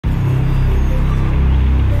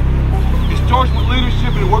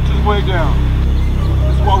and works his way down.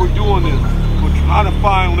 This is why we're doing this. We're trying to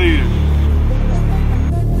find leaders.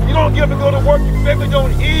 If you don't get up and go to work, your family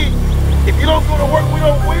don't eat. If you don't go to work, we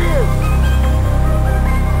don't win.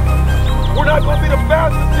 We're not going to be the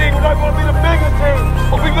fastest team. We're not going to be the biggest team.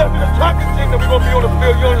 But we got to be the toughest team that we're going to be on the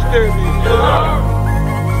field. You understand me?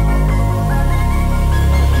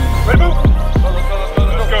 Ready, move?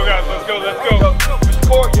 Let's go, guys. Let's go. Let's go.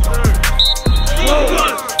 Score. Get through.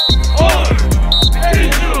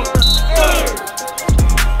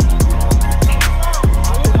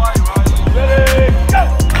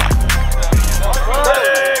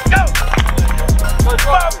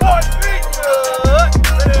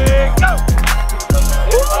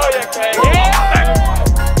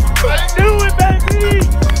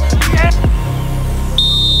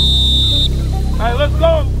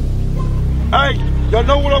 Hey, y'all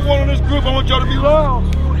know what I want on this group. I want y'all to be loud.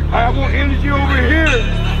 I want energy over here.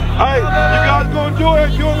 Hey, you guys gonna do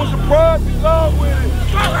it. Do it with some pride. Be loud with it.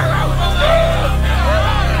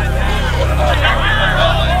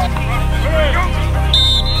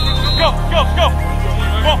 Go.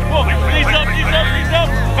 Come on. Knees up.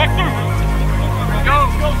 Back through. Go.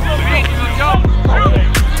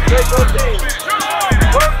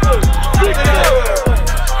 Work good. Let's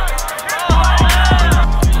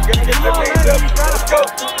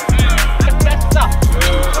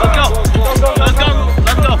go.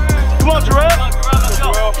 Come on, Terrell.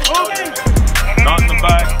 Not in the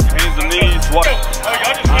back, hands and knees. What?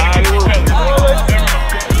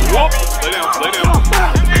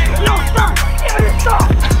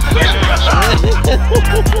 Lay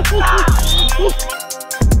down.